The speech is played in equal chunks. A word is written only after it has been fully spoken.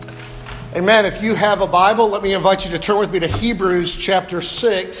Amen. If you have a Bible, let me invite you to turn with me to Hebrews chapter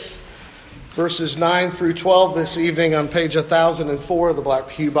 6, verses 9 through 12 this evening on page 1004 of the Black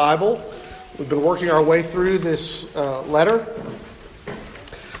Pew Bible. We've been working our way through this letter.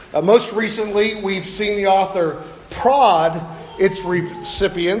 Most recently, we've seen the author prod its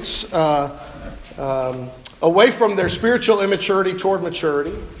recipients away from their spiritual immaturity toward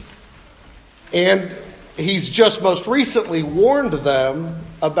maturity. And he's just most recently warned them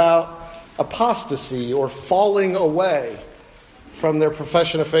about apostasy or falling away from their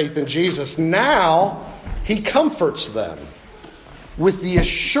profession of faith in Jesus. Now, he comforts them with the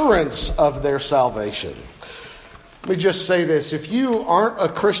assurance of their salvation. Let me just say this. If you aren't a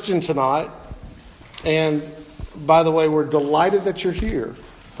Christian tonight, and by the way, we're delighted that you're here.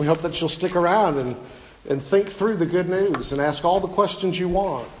 We hope that you'll stick around and think through the good news and ask all the questions you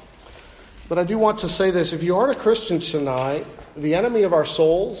want. But I do want to say this. If you aren't a Christian tonight, the enemy of our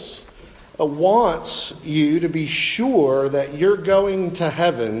souls wants you to be sure that you're going to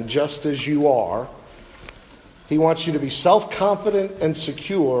heaven just as you are. He wants you to be self-confident and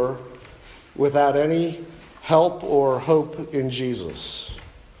secure without any help or hope in Jesus.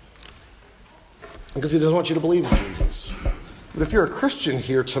 Because he doesn't want you to believe in Jesus. But if you're a Christian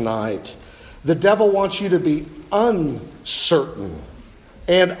here tonight, the devil wants you to be uncertain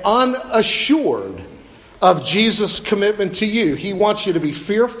and unassured of Jesus' commitment to you. He wants you to be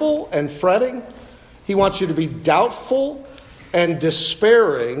fearful and fretting. He wants you to be doubtful and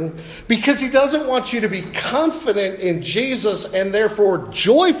despairing, because he doesn't want you to be confident in Jesus and therefore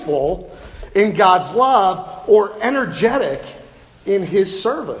joyful in God's love or energetic in his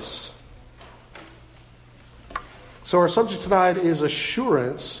service. So our subject tonight is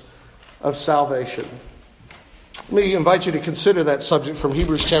assurance of salvation. Let me invite you to consider that subject from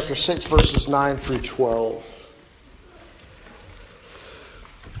Hebrews chapter 6, verses 9 through 12.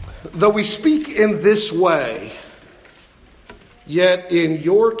 Though we speak in this way, yet in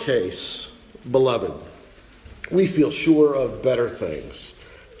your case, beloved, we feel sure of better things,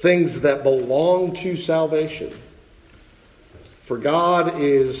 things that belong to salvation. For God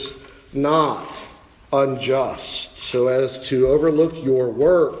is not unjust so as to overlook your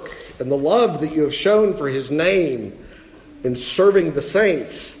work and the love that you have shown for his name in serving the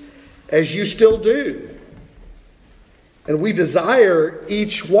saints, as you still do. And we desire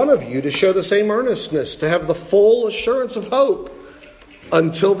each one of you to show the same earnestness, to have the full assurance of hope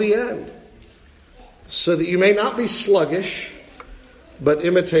until the end, so that you may not be sluggish, but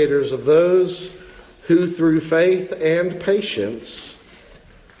imitators of those who through faith and patience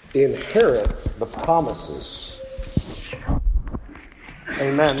inherit the promises.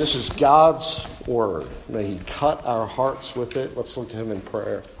 Amen. This is God's word. May he cut our hearts with it. Let's look to him in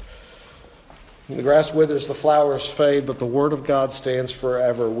prayer. The grass withers, the flowers fade, but the word of God stands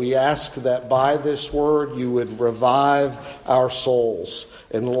forever. We ask that by this word you would revive our souls,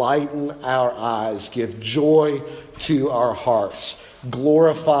 enlighten our eyes, give joy to our hearts,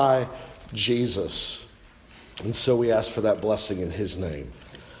 glorify Jesus. And so we ask for that blessing in his name.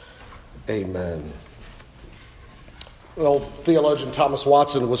 Amen. Well, theologian Thomas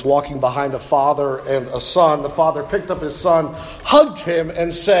Watson was walking behind a father and a son. The father picked up his son, hugged him,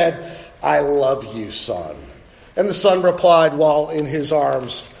 and said, "I love you, son." And the son replied while in his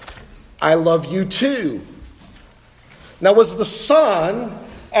arms, "I love you too." Now, was the son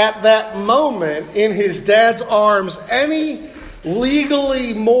at that moment in his dad's arms any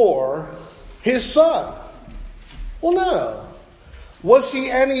legally more his son? Well, no. Was he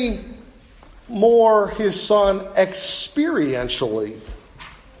any more his son experientially?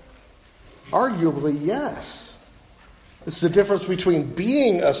 Arguably, yes. It's the difference between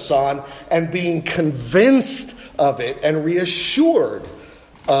being a son and being convinced of it and reassured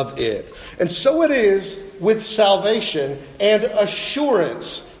of it. And so it is with salvation and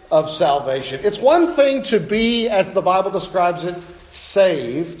assurance of salvation. It's one thing to be, as the Bible describes it,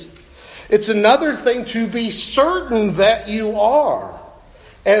 saved. It's another thing to be certain that you are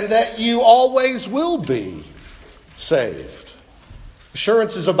and that you always will be saved.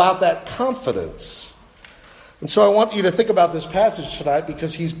 Assurance is about that confidence. And so I want you to think about this passage tonight,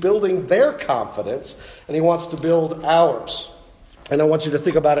 because he's building their confidence and he wants to build ours. And I want you to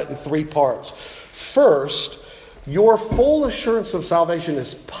think about it in three parts. First, your full assurance of salvation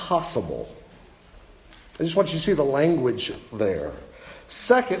is possible. I just want you to see the language there.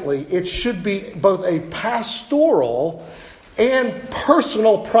 Secondly, it should be both a pastoral and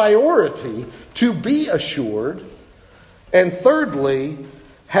personal priority to be assured. And thirdly,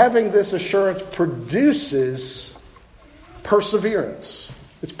 having this assurance produces perseverance.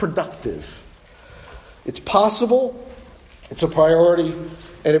 It's productive. It's possible, it's a priority,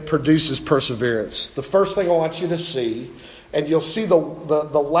 and it produces perseverance. The first thing I want you to see, and you'll see the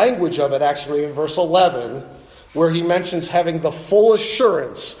language of it actually in verse 11, where he mentions having the full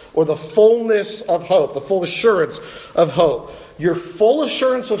assurance or the fullness of hope, the full assurance of hope. Your full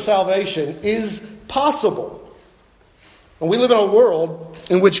assurance of salvation is possible. And we live in a world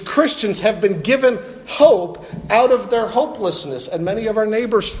in which Christians have been given hope out of their hopelessness. And many of our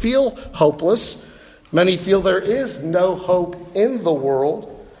neighbors feel hopeless. Many feel there is no hope in the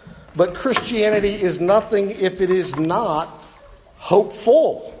world. But Christianity is nothing if it is not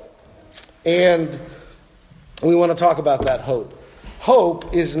hopeful. And we want to talk about that hope.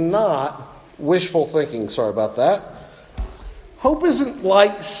 Hope is not wishful thinking. Sorry about that. Hope isn't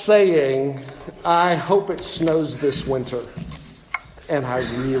like saying, I hope it snows this winter. And I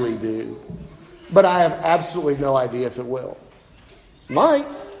really do. But I have absolutely no idea if it will. Might.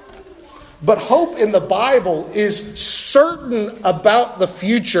 But hope in the Bible is certain about the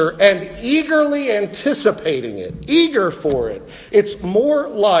future and eagerly anticipating it, eager for it. It's more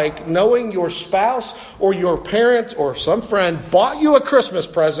like knowing your spouse or your parent or some friend bought you a Christmas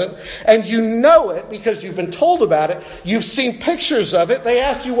present and you know it because you've been told about it. You've seen pictures of it. They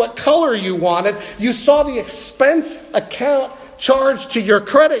asked you what color you wanted. You saw the expense account charged to your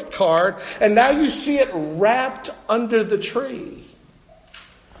credit card, and now you see it wrapped under the tree.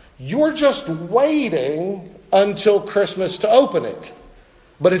 You're just waiting until Christmas to open it.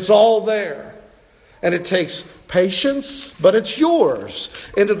 But it's all there. And it takes patience, but it's yours.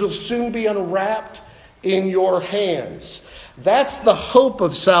 And it'll soon be unwrapped in your hands. That's the hope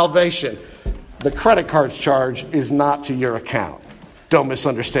of salvation. The credit card charge is not to your account. Don't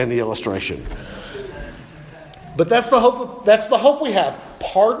misunderstand the illustration. But that's the hope we have.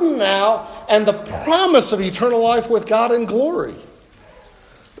 Pardon now and the promise of eternal life with God in glory.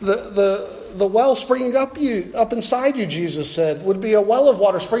 The well springing up inside you, Jesus said, would be a well of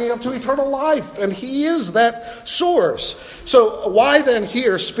water springing up to eternal life. And he is that source. So why then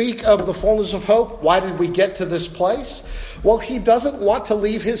here speak of the fullness of hope? Why did we get to this place? Well, he doesn't want to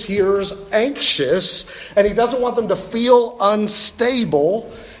leave his hearers anxious, and he doesn't want them to feel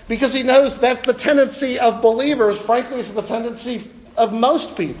unstable, because he knows that's the tendency of believers. Frankly, it's the tendency of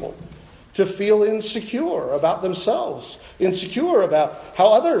most people to feel insecure about themselves, insecure about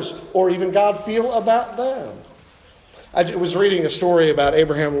how others or even God feel about them. I was reading a story about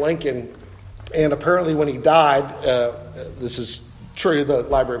Abraham Lincoln, and apparently when he died, this is true, the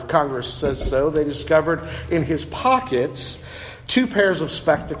Library of Congress says so, they discovered in his pockets 2 pairs of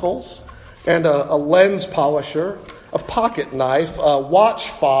spectacles and a lens polisher, a pocket knife, a watch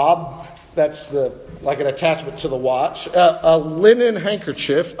fob, that's like an attachment to the watch, a linen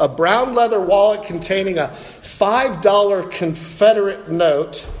handkerchief, a brown leather wallet containing a $5 Confederate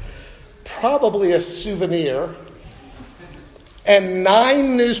note, probably a souvenir, and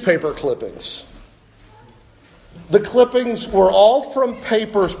 9 newspaper clippings. The clippings were all from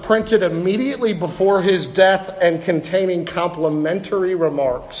papers printed immediately before his death and containing complimentary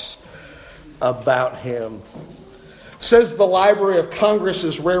remarks about him. Says the Library of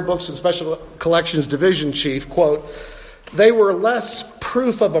Congress's Rare Books and Special Collections Division Chief, quote, "They were less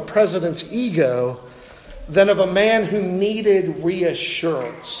proof of a president's ego than of a man who needed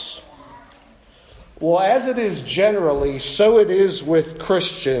reassurance." Well, as it is generally, so it is with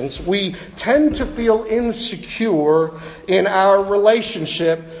Christians. We tend to feel insecure in our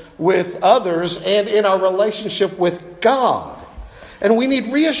relationship with others and in our relationship with God. And we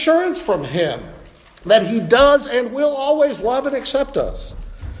need reassurance from him that he does and will always love and accept us.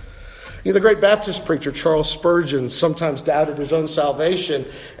 You know, the great Baptist preacher Charles Spurgeon sometimes doubted his own salvation.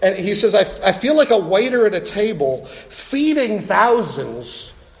 And he says, I feel like a waiter at a table feeding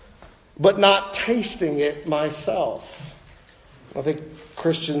thousands, but not tasting it myself. I think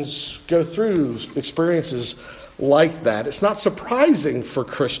Christians go through experiences like that. It's not surprising for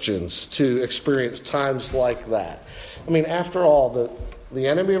Christians to experience times like that. I mean, after all, the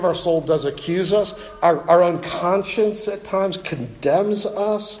enemy of our soul does accuse us. Our own conscience at times condemns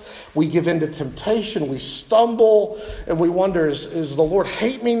us. We give in to temptation. We stumble. And we wonder, is the Lord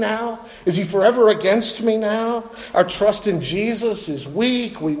hate me now? Is he forever against me now? Our trust in Jesus is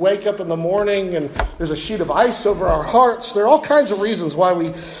weak. We wake up in the morning and there's a sheet of ice over our hearts. There are all kinds of reasons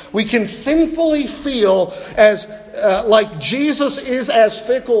why we can sinfully feel as like Jesus is as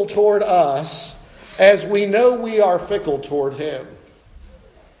fickle toward us as we know we are fickle toward him.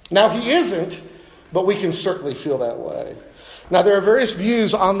 Now, he isn't, but we can certainly feel that way. Now, there are various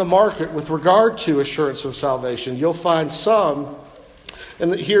views on the market with regard to assurance of salvation. You'll find some,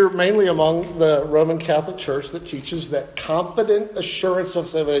 and here mainly among the Roman Catholic Church, that teaches that confident assurance of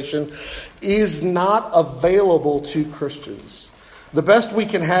salvation is not available to Christians. The best we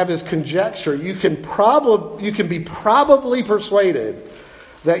can have is conjecture. You can be probably persuaded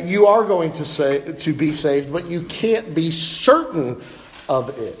that you are going to be saved, but you can't be certain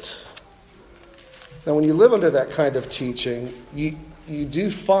of it. Now, when you live under that kind of teaching, you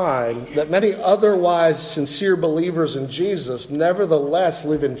do find that many otherwise sincere believers in Jesus nevertheless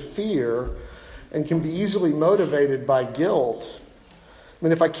live in fear and can be easily motivated by guilt. I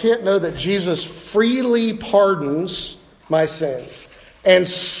mean, if I can't know that Jesus freely pardons my sins and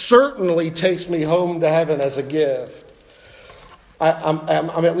certainly takes me home to heaven as a gift,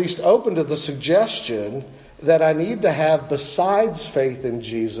 I'm at least open to the suggestion that I need to have, besides faith in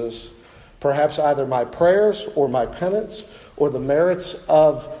Jesus, perhaps either my prayers or my penance or the merits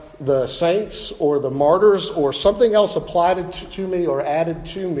of the saints or the martyrs or something else applied to me or added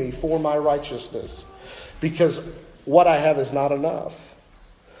to me for my righteousness, because what I have is not enough.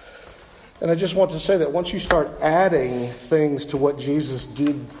 And I just want to say that once you start adding things to what Jesus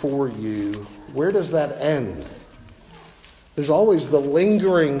did for you, where does that end? There's always the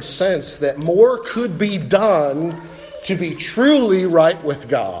lingering sense that more could be done to be truly right with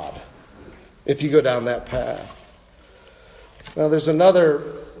God if you go down that path. Now, there's another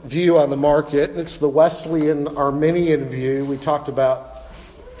view on the market, and it's the Wesleyan Arminian view. We talked about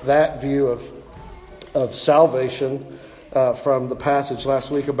that view of salvation from the passage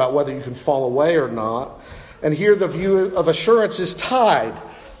last week about whether you can fall away or not. And here the view of assurance is tied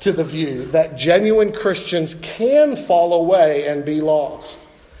to the view that genuine Christians can fall away and be lost.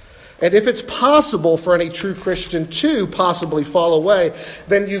 And if it's possible for any true Christian to possibly fall away,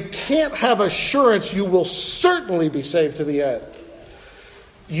 then you can't have assurance you will certainly be saved to the end.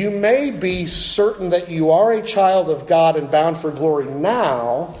 You may be certain that you are a child of God and bound for glory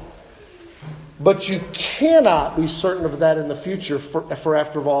now, but you cannot be certain of that in the future, for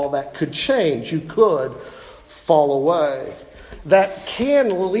after all, that could change. You could fall away. That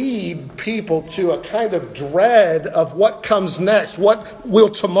can lead people to a kind of dread of what comes next. What will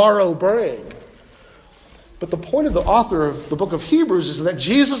tomorrow bring? But the point of the author of the book of Hebrews is that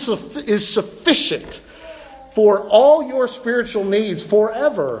Jesus is sufficient for all your spiritual needs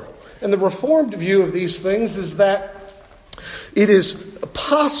forever. And the Reformed view of these things is that it is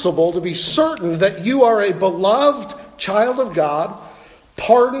possible to be certain that you are a beloved child of God,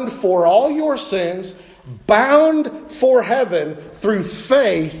 pardoned for all your sins, bound for heaven through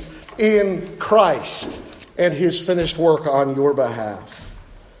faith in Christ and his finished work on your behalf.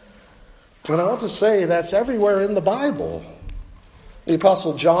 And I want to say that's everywhere in the Bible. The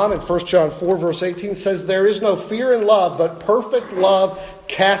Apostle John in 1 John 4 verse 18 says, "There is no fear in love, but perfect love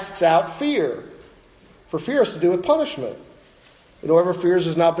casts out fear." For fear has to do with punishment. And whoever fears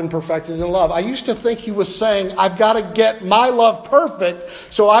has not been perfected in love. I used to think he was saying, I've got to get my love perfect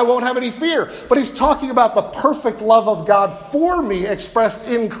so I won't have any fear. But he's talking about the perfect love of God for me expressed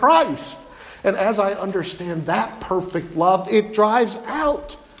in Christ. And as I understand that perfect love, it drives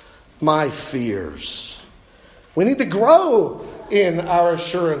out my fears. We need to grow in our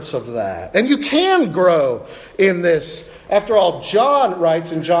assurance of that. And you can grow in this. After all, John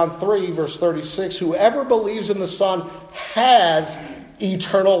writes in John 3, verse 36, whoever believes in the Son has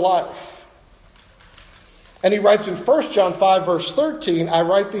eternal life. And he writes in 1 John 5, verse 13, I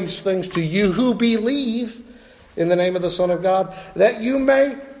write these things to you who believe in the name of the Son of God, that you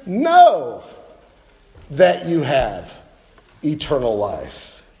may know that you have eternal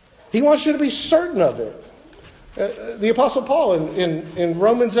life. He wants you to be certain of it. The Apostle Paul in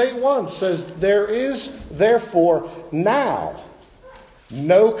Romans 8:1 says, there is therefore now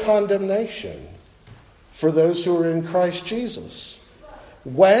no condemnation for those who are in Christ Jesus.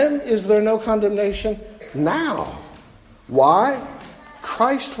 When is there no condemnation? Now. Why?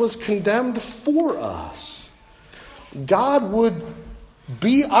 Christ was condemned for us. God would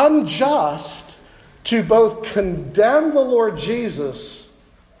be unjust to both condemn the Lord Jesus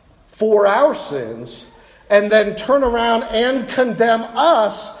for our sins and then turn around and condemn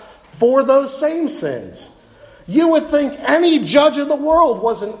us for those same sins. You would think any judge in the world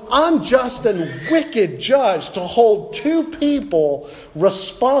was an unjust and wicked judge to hold two people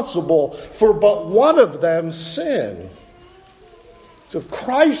responsible for but one of them's sin. So if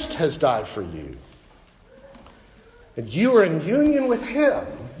Christ has died for you, and you are in union with him,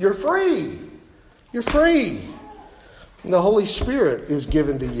 you're free. You're free. And the Holy Spirit is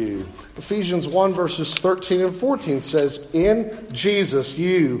given to you. Ephesians 1 verses 13 and 14 says, in Jesus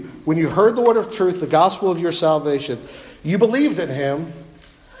you, when you heard the word of truth, the gospel of your salvation, you believed in him,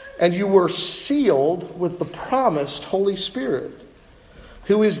 and you were sealed with the promised Holy Spirit,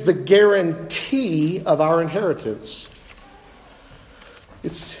 who is the guarantee of our inheritance.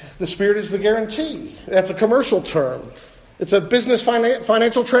 The Spirit is the guarantee. That's a commercial term. It's a business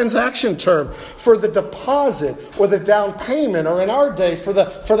financial transaction term for the deposit or the down payment, or in our day, for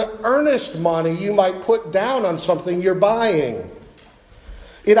the earnest money you might put down on something you're buying.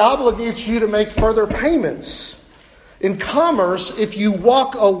 It obligates you to make further payments. In commerce, if you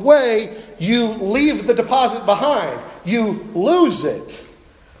walk away, you leave the deposit behind. You lose it.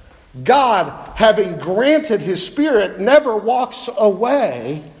 God, having granted His Spirit, never walks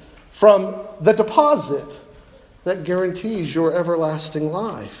away from the deposit that guarantees your everlasting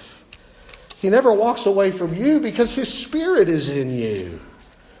life. He never walks away from you because His Spirit is in you.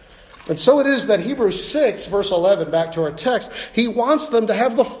 And so it is that Hebrews 6, verse 11, back to our text, He wants them to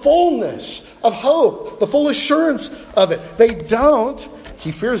have the fullness of hope, the full assurance of it. They don't.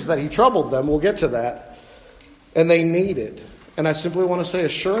 He fears that He troubled them. We'll get to that. And they need it. And I simply want to say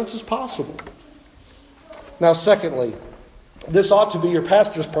assurance is possible. Now, secondly, this ought to be your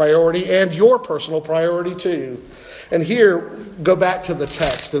pastor's priority and your personal priority too. And here, go back to the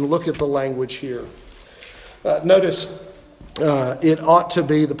text and look at the language here. Notice it ought to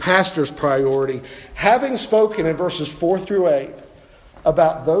be the pastor's priority. Having spoken in verses 4 through 8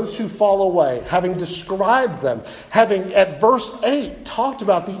 about those who fall away, having described them, having at verse 8 talked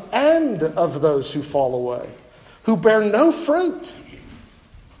about the end of those who fall away, who bear no fruit,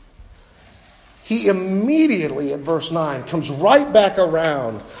 he immediately, at verse 9, comes right back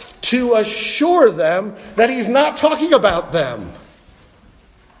around to assure them that he's not talking about them.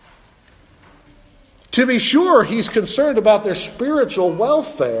 To be sure, he's concerned about their spiritual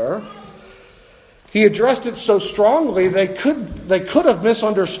welfare. He addressed it so strongly they could have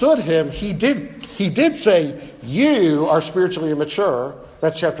misunderstood him. He did say, you are spiritually immature.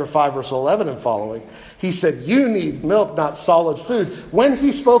 That's chapter 5, verse 11 and following. He said, you need milk, not solid food. When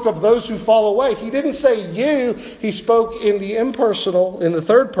he spoke of those who fall away, he didn't say you. He spoke in the impersonal, in the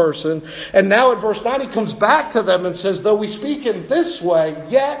third person. And now at verse 9, he comes back to them and says, though we speak in this way,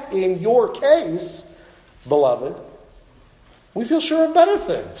 yet in your case, beloved, we feel sure of better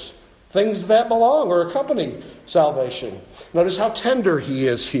things. Things that belong or accompany salvation. Notice how tender he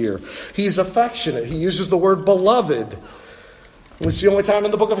is here. He's affectionate. He uses the word beloved. It's the only time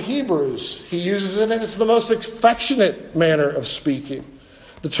in the book of Hebrews he uses it, and it's the most affectionate manner of speaking.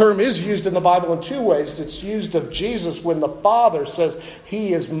 The term is used in the Bible in two ways. It's used of Jesus when the Father says,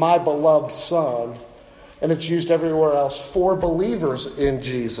 he is my beloved Son. And it's used everywhere else for believers in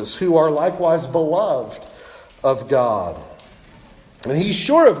Jesus, who are likewise beloved of God. And he's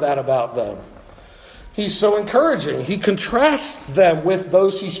sure of that about them. He's so encouraging. He contrasts them with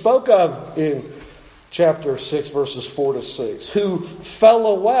those he spoke of in chapter 6, verses 4 to 6, who fell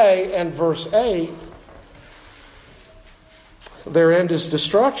away, and verse 8, their end is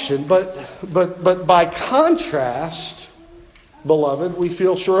destruction. But by contrast, beloved, we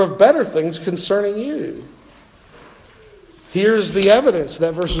feel sure of better things concerning you. Here's the evidence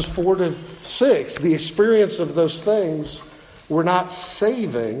that verses 4 to 6, the experience of those things were not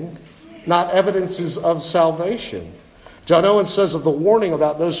saving, not evidences of salvation. John Owen says of the warning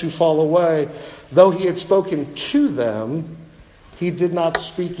about those who fall away, though he had spoken to them, he did not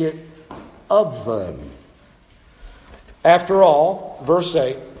speak it of them. After all, verse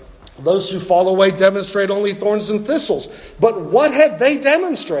 8, those who fall away demonstrate only thorns and thistles. But what had they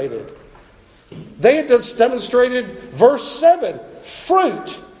demonstrated? They had just demonstrated, verse 7,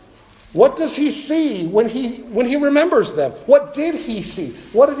 fruit. What does he see when he remembers them? What did he see?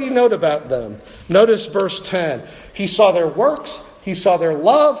 What did he note about them? Notice verse 10. He saw their works. He saw their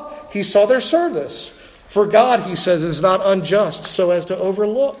love. He saw their service. For God, he says, is not unjust so as to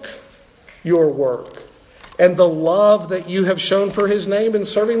overlook your work and the love that you have shown for his name in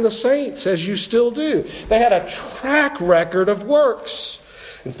serving the saints, as you still do. They had a track record of works.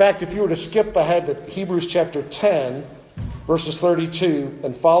 In fact, if you were to skip ahead to Hebrews chapter 10, verses 32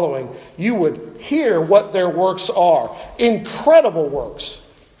 and following, you would hear what their works are. Incredible works.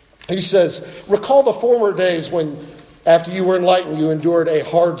 He says, recall the former days when, after you were enlightened, you endured a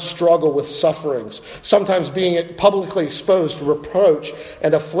hard struggle with sufferings, sometimes being publicly exposed to reproach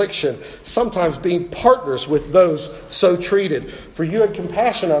and affliction, sometimes being partners with those so treated. For you had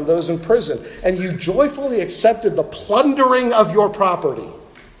compassion on those in prison, and you joyfully accepted the plundering of your property,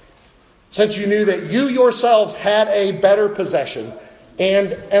 since you knew that you yourselves had a better possession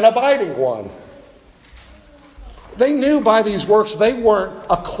and an abiding one. They knew by these works they weren't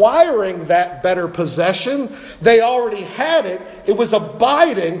acquiring that better possession. They already had it. It was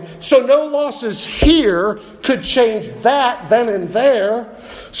abiding. So no losses here could change that then and there.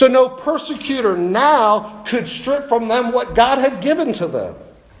 So no persecutor now could strip from them what God had given to them.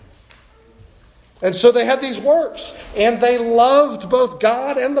 And so they had these works, and they loved both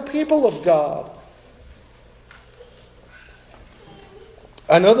God and the people of God.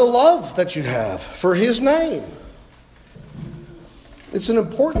 I know the love that you have for His name. It's an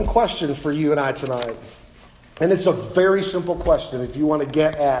important question for you and I tonight. And it's a very simple question if you want to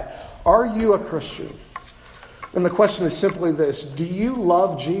get at, are you a Christian? And the question is simply this: do you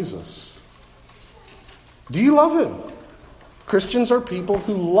love Jesus? Do you love Him? Christians are people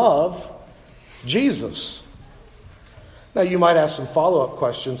who love Jesus. Now you might ask some follow-up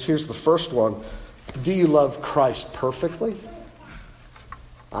questions. Here's the first one. Do you love Christ perfectly?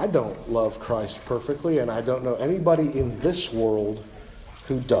 I don't love Christ perfectly, and I don't know anybody in this world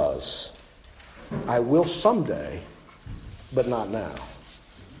who does. I will someday, but not now.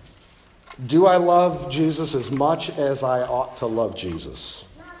 Do I love Jesus as much as I ought to love Jesus?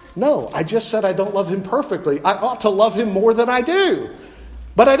 No, I just said I don't love Him perfectly. I ought to love Him more than I do,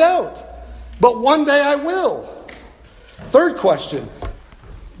 but I don't. But one day I will. Third question,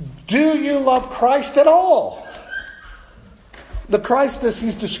 do you love Christ at all? The Christ as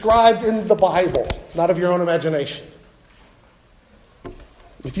He's described in the Bible, not of your own imagination.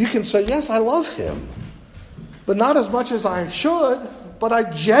 If you can say, yes, I love Him, but not as much as I should, but I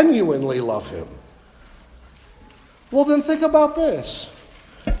genuinely love Him. Well, then think about this.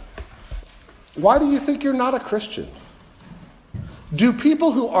 Why do you think you're not a Christian? Do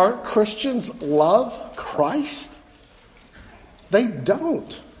people who aren't Christians love Christ? They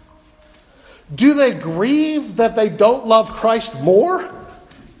don't. Do they grieve that they don't love Christ more?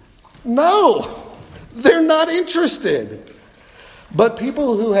 No, they're not interested. But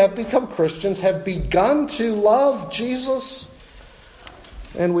people who have become Christians have begun to love Jesus.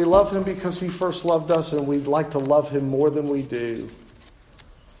 And we love Him because He first loved us, and we'd like to love Him more than we do.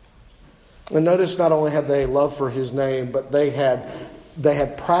 And notice not only had they love for His name, but they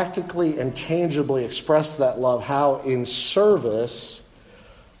had practically and tangibly expressed that love. How? In service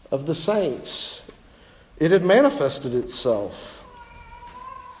of the saints. It had manifested itself.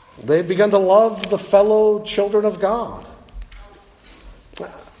 They had begun to love the fellow children of God.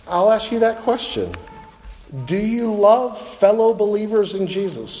 I'll ask you that question. Do you love fellow believers in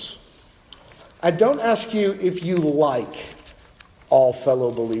Jesus? I don't ask you if you like all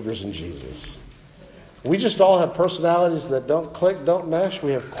fellow believers in Jesus. We just all have personalities that don't click, don't mesh.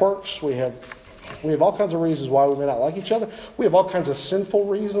 We have quirks. We have all kinds of reasons why we may not like each other. We have all kinds of sinful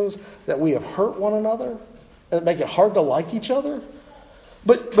reasons that we have hurt one another and make it hard to like each other.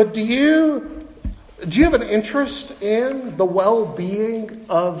 But do you have an interest in the well-being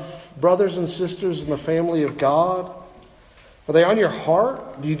of brothers and sisters in the family of God? Are they on your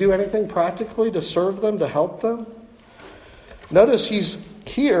heart? Do you do anything practically to serve them, to help them? Notice he's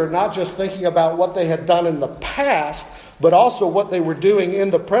here not just thinking about what they had done in the past, but also what they were doing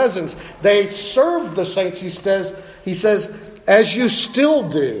in the present. They served the saints, he says, as you still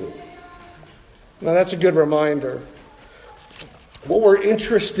do. Now that's a good reminder. What we're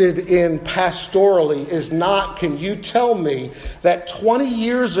interested in pastorally is not, can you tell me that 20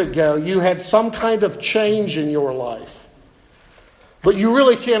 years ago you had some kind of change in your life, but you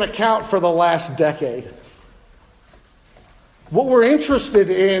really can't account for the last decade? What we're interested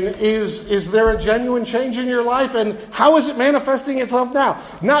in is there a genuine change in your life, and how is it manifesting itself now?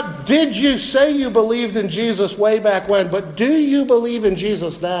 Not did you say you believed in Jesus way back when, but do you believe in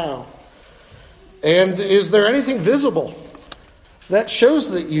Jesus now? And is there anything visible that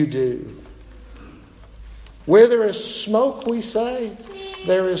shows that you do? Where there is smoke, we say,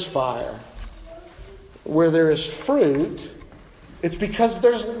 there is fire. Where there is fruit, it's because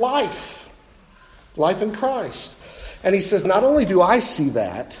there's life in Christ. And he says, not only do I see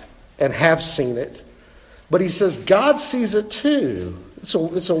that and have seen it, but he says God sees it too.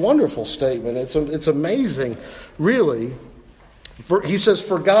 It's a wonderful statement. It's amazing, really. He says,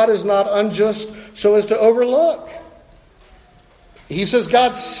 for God is not unjust so as to overlook. He says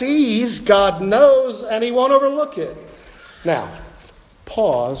God sees, God knows, and He won't overlook it. Now,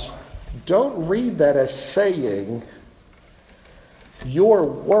 pause. Don't read that as saying your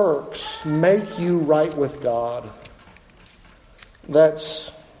works make you right with God.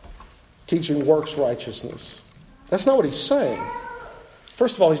 That's teaching works righteousness. That's not what he's saying.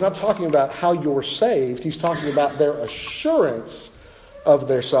 First of all, he's not talking about how you're saved. He's talking about their assurance of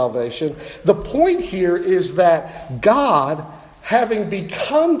their salvation. The point here is that God, having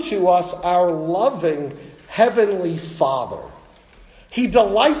become to us our loving heavenly Father, He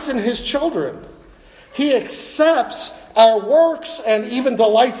delights in His children. He accepts our works and even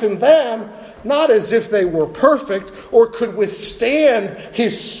delights in them, not as if they were perfect or could withstand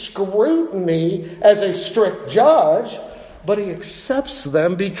His scrutiny as a strict judge, but He accepts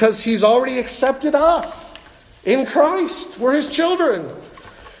them because He's already accepted us in Christ. We're His children.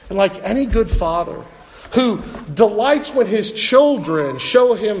 And like any good father who delights when his children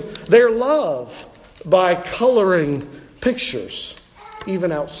show him their love by coloring pictures,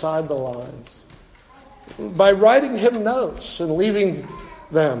 even outside the lines, by writing him notes and leaving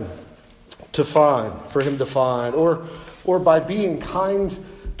them for him to find, or by being kind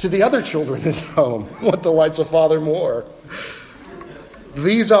to the other children at home. What delights a father more?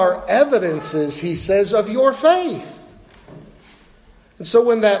 These are evidences, he says, of your faith. And so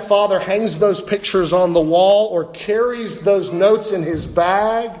when that father hangs those pictures on the wall, or carries those notes in his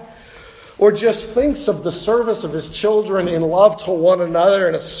bag, or just thinks of the service of his children in love to one another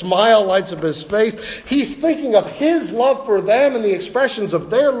and a smile lights up his face, he's thinking of his love for them and the expressions of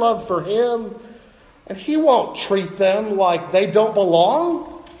their love for him. And he won't treat them like they don't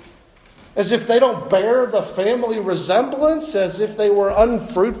belong, as if they don't bear the family resemblance, as if they were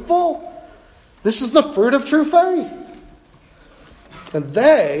unfruitful. This is the fruit of true faith. And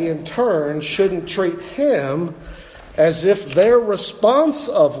they, in turn, shouldn't treat him as if their response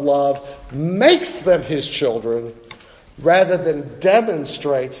of love makes them his children, rather than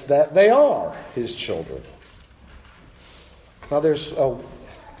demonstrates that they are his children. Now there's a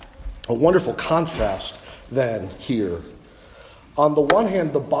wonderful contrast then here. On the one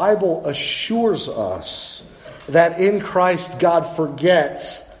hand, the Bible assures us that in Christ God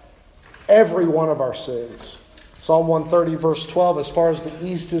forgets every one of our sins. Psalm 130 verse 12, as far as the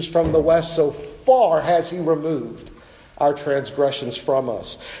east is from the west, so far has he removed our transgressions from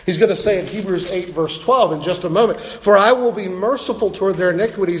us. He's going to say in Hebrews 8 verse 12 in just a moment, for I will be merciful toward their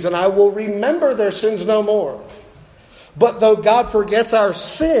iniquities, and I will remember their sins no more. But though God forgets our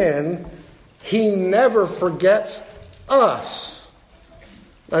sin, he never forgets us.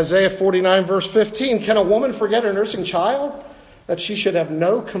 Isaiah 49 verse 15, can a woman forget her nursing child, that she should have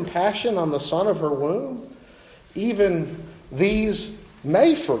no compassion on the son of her womb? Even these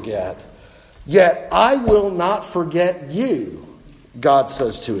may forget, yet I will not forget you, God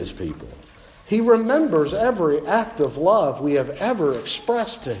says to his people. He remembers every act of love we have ever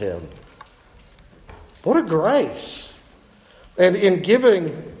expressed to him. What a grace. And in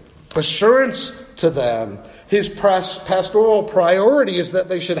giving assurance to them, his pastoral priority is that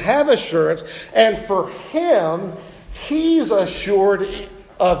they should have assurance. And for him, he's assured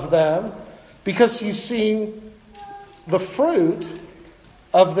of them because he's seen the fruit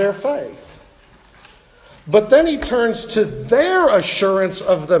of their faith. But then he turns to their assurance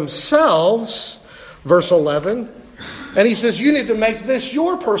of themselves, verse 11, and he says, you need to make this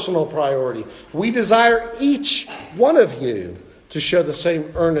your personal priority. We desire each one of you to show the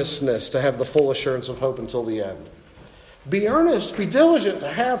same earnestness, to have the full assurance of hope until the end. Be earnest, be diligent to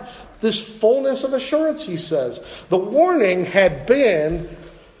have this fullness of assurance, he says. The warning had been,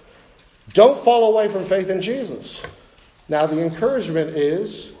 don't fall away from faith in Jesus. Now the encouragement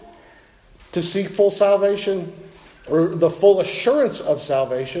is to seek full salvation, or the full assurance of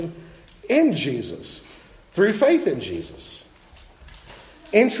salvation in Jesus, through faith in Jesus.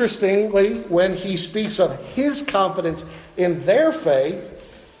 Interestingly, when he speaks of his confidence in their faith,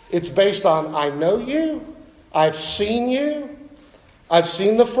 it's based on, I know you, I've seen you, I've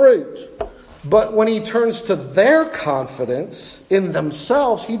seen the fruit. But when he turns to their confidence in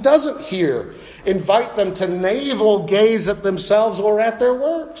themselves, he doesn't here invite them to navel gaze at themselves or at their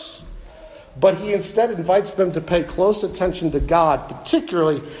works. But he instead invites them to pay close attention to God,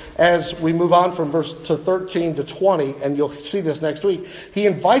 particularly as we move on from verse 13 to 20, and you'll see this next week. He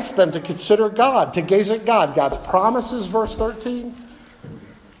invites them to consider God, to gaze at God. God's promises, verse 13.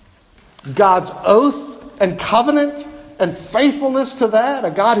 God's oath and covenant and faithfulness to that,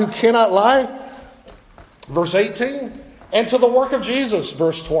 a God who cannot lie, verse 18. And to the work of Jesus,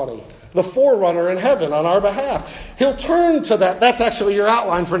 verse 20. The forerunner in heaven on our behalf. He'll turn to that. That's actually your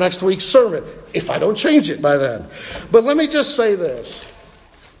outline for next week's sermon, if I don't change it by then. But let me just say this.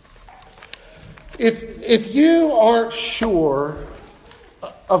 If you aren't sure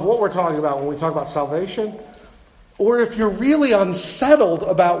of what we're talking about when we talk about salvation, or if you're really unsettled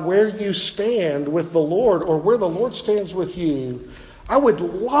about where you stand with the Lord or where the Lord stands with you, I would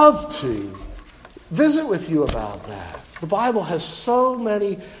love to visit with you about that. The Bible has so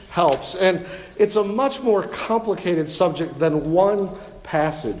many helps, and it's a much more complicated subject than one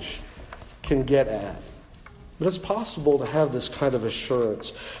passage can get at. But it's possible to have this kind of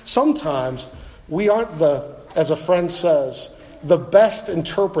assurance. Sometimes we aren't as a friend says, the best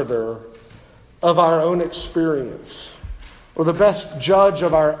interpreter of our own experience, or the best judge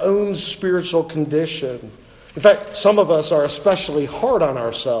of our own spiritual condition. In fact, some of us are especially hard on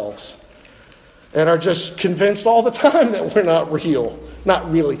ourselves and are just convinced all the time that we're not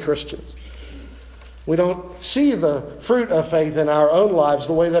really Christians. We don't see the fruit of faith in our own lives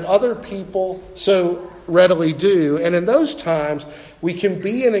the way that other people so readily do. And in those times, we can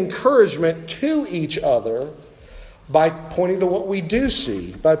be an encouragement to each other by pointing to what we do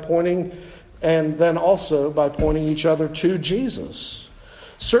see, and then also by pointing each other to Jesus.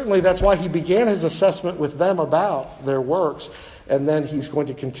 Certainly, that's why he began his assessment with them about their works, and then he's going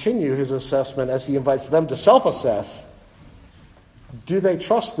to continue his assessment as he invites them to self-assess. Do they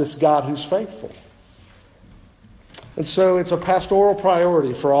trust this God who's faithful? And so it's a pastoral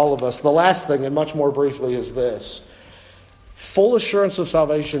priority for all of us. The last thing, and much more briefly, is this. Full assurance of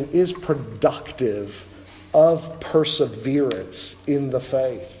salvation is productive of perseverance in the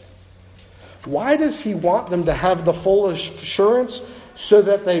faith. Why does he want them to have the full assurance? So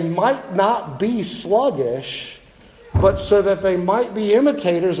that they might not be sluggish, but so that they might be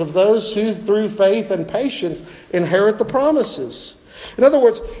imitators of those who, through faith and patience, inherit the promises. In other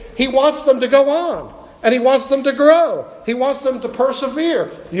words, he wants them to go on, and he wants them to grow. He wants them to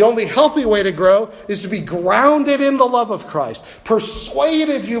persevere. The only healthy way to grow is to be grounded in the love of Christ,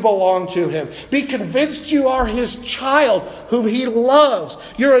 persuaded you belong to him, be convinced you are his child whom he loves.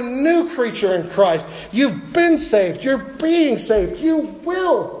 You're a new creature in Christ. You've been saved. You're being saved. You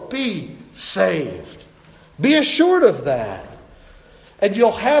will be saved. Be assured of that. And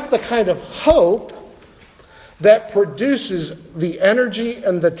you'll have the kind of hope that produces the energy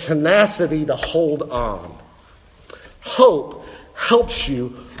and the tenacity to hold on. Hope helps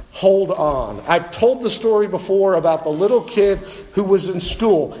you hold on. I've told the story before about the little kid who was in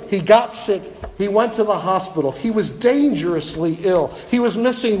school. He got sick. He went to the hospital. He was dangerously ill. He was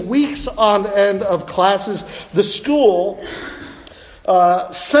missing weeks on end of classes. The school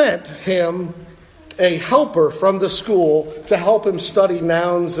sent him a helper from the school to help him study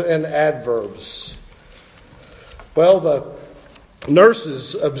nouns and adverbs. Well, the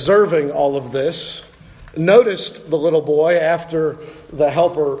nurses observing all of this noticed the little boy after the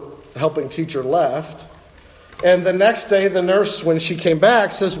helping teacher left. And the next day, the nurse, when she came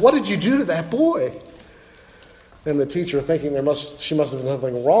back, says, "What did you do to that boy?" And the teacher, thinking she must have done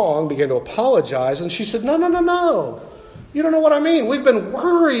something wrong, began to apologize. And she said, No. You don't know what I mean. We've been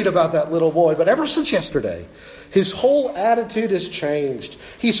worried about that little boy, but ever since yesterday, his whole attitude has changed.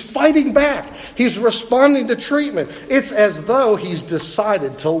 He's fighting back. He's responding to treatment. It's as though he's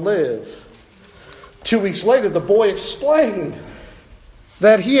decided to live. 2 weeks later, the boy explained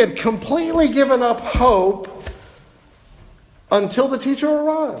that he had completely given up hope until the teacher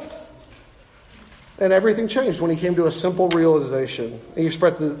arrived. And everything changed when he came to a simple realization. He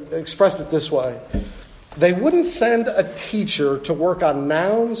expressed it this way. They wouldn't send a teacher to work on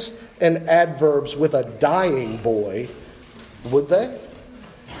nouns and adverbs with a dying boy, would they?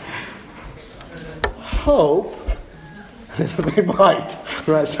 Hope. They might.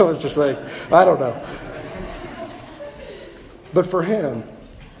 Right? Someone's just saying, I don't know. But for him,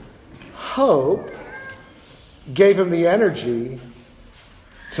 hope gave him the energy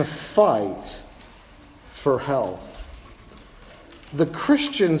to fight for health. The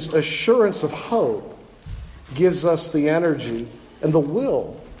Christian's assurance of hope gives us the energy and the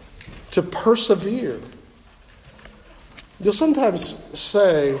will to persevere. You'll sometimes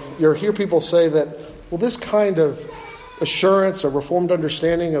hear people say that, well, this kind of assurance or reformed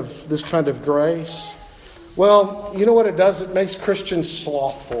understanding of this kind of grace, well, you know what it does? It makes Christians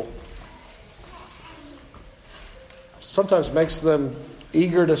slothful. Sometimes makes them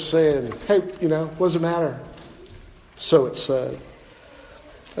eager to sin. Hey, what does it matter? So it's said.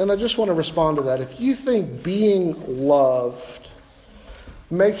 And I just want to respond to that. If you think being loved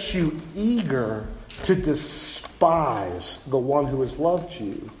makes you eager to despise the one who has loved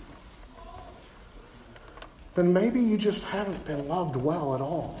you, then maybe you just haven't been loved well at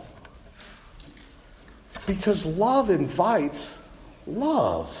all. Because love invites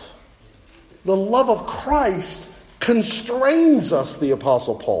love. The love of Christ constrains us, the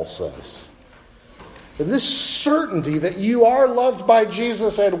Apostle Paul says. And this certainty that you are loved by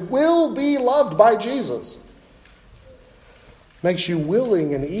Jesus and will be loved by Jesus makes you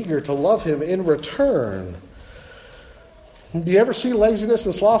willing and eager to love him in return. Do you ever see laziness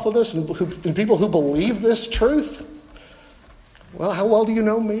and slothfulness in people who believe this truth? Well, how well do you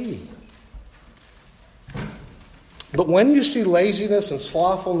know me? But when you see laziness and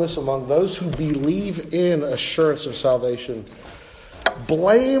slothfulness among those who believe in assurance of salvation,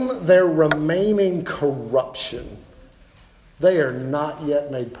 blame their remaining corruption. They are not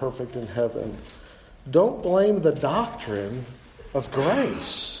yet made perfect in heaven. Don't blame the doctrine of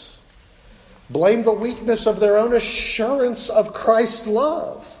grace. Blame the weakness of their own assurance of Christ's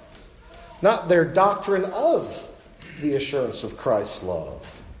love, not their doctrine of the assurance of Christ's love.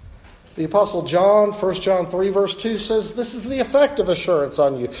 The Apostle John, 1 John 3, verse 2 says, this is the effect of assurance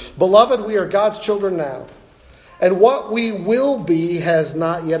on you. Beloved, we are God's children now, and what we will be has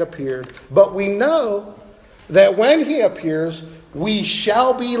not yet appeared. But we know that when he appears, we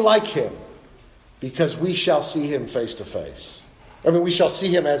shall be like him, because we shall see him face to face. We shall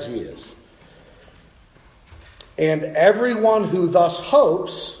see him as he is. And everyone who thus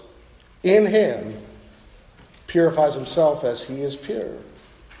hopes in him purifies himself as he is pure.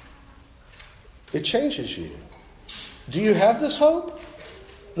 It changes you. Do you have this hope?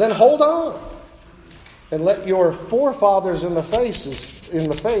 Then hold on. And let your forefathers in the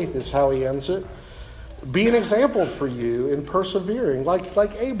faith is how he ends it, be an example for you in persevering,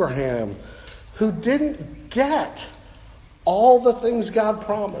 like Abraham, who didn't get all the things God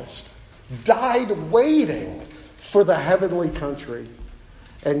promised, died waiting for the heavenly country,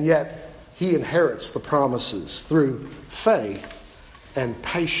 and yet he inherits the promises through faith and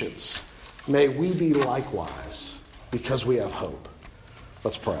patience. May we be likewise, because we have hope.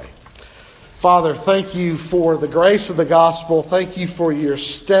 Let's pray. Father, thank you for the grace of the gospel. Thank you for your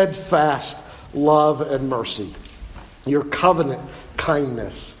steadfast love and mercy, your covenant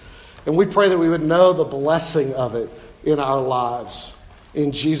kindness. And we pray that we would know the blessing of it in our lives.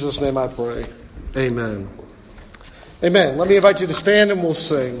 In Jesus' name I pray. Amen. Amen. Let me invite you to stand and we'll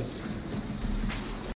sing.